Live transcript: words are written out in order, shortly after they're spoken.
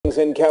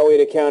In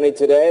Coweta County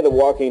today, The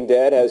Walking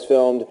Dead has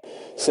filmed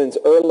since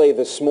early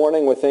this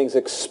morning with things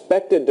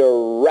expected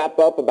to wrap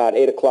up about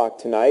 8 o'clock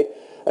tonight.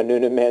 A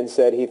Newnan man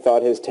said he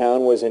thought his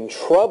town was in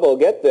trouble,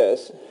 get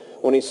this,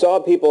 when he saw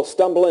people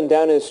stumbling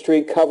down his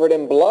street covered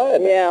in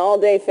blood. Yeah,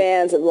 all-day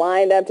fans have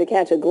lined up to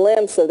catch a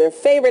glimpse of their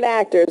favorite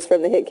actors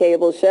from the hit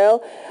cable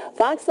show.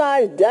 Fox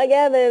 5's Doug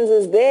Evans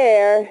is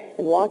there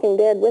and Walking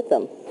Dead with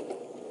them.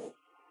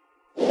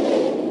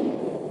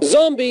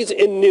 Zombies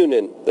in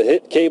Newnan, the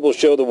hit cable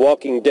show The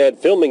Walking Dead,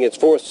 filming its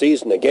 4th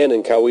season again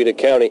in Coweta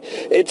County.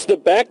 It's the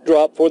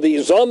backdrop for the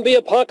zombie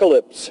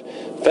apocalypse.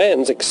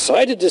 Fans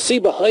excited to see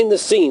behind the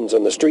scenes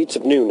on the streets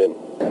of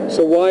Newnan.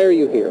 So why are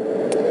you here?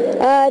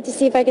 To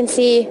see if I can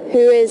see who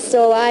is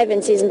still alive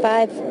in season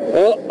 5.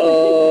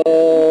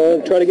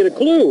 Try to get a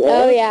clue,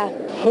 huh? Oh, yeah.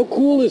 How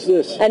cool is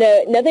this? I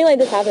know, nothing like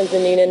this happens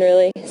in Newnan,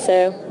 really,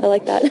 so I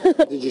like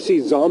that. Did you see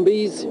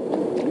zombies?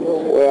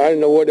 Well, I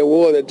didn't know what they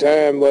were at the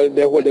time, but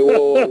that's what they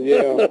were,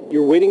 yeah.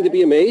 You're waiting to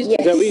be amazed? Yes.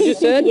 Is that what you just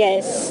said?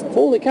 Yes.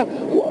 Holy cow.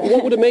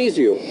 What would amaze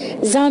you?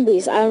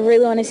 Zombies. I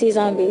really want to see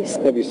zombies.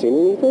 Have you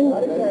seen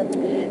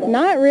anything?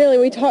 Not really.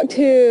 We talked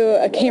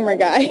to a camera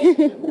guy.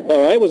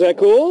 All right, was that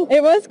cool?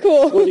 It was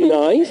cool. Was he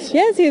nice?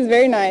 Yes, he was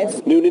very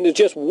nice. Newnan is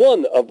just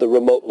one of the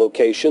remote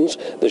locations.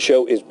 The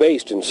show is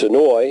based in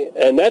Sonoy,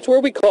 and that's where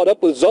we caught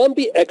up with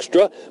zombie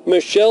extra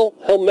Michelle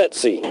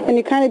Helmetzi. And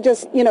you kind of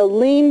just,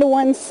 lean to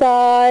one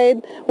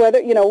side,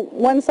 whether,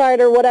 one side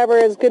or whatever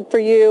is good for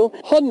you.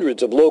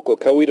 Hundreds of local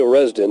Coweta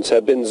residents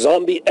have been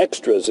zombie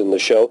extras in the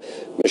show.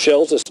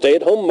 Michelle's a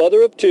stay-at-home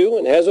mother of 2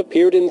 and has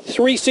appeared in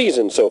 3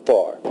 seasons so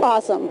far.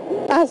 Awesome.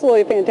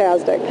 Absolutely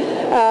fantastic.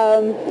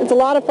 It's a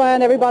lot of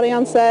fun. Everybody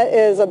on set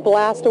is a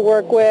blast to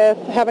work with.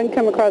 Haven't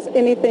come across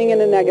anything in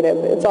a negative.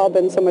 It's all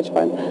been so much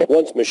fun.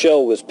 Once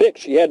Michelle was picked,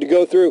 she had to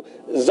go through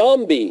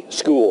zombie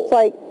school. It's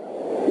like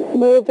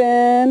move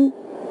in,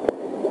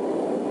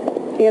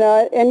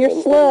 and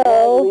you're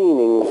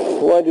slow.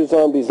 Why do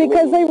zombies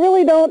Because lean? they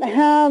really don't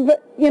have,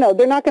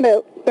 they're not going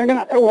to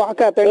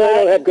walk up. They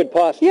don't have good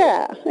posture.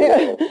 Yeah.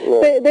 Right.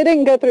 They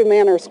didn't go through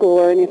manner school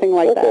or anything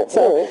like that.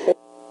 So. Right.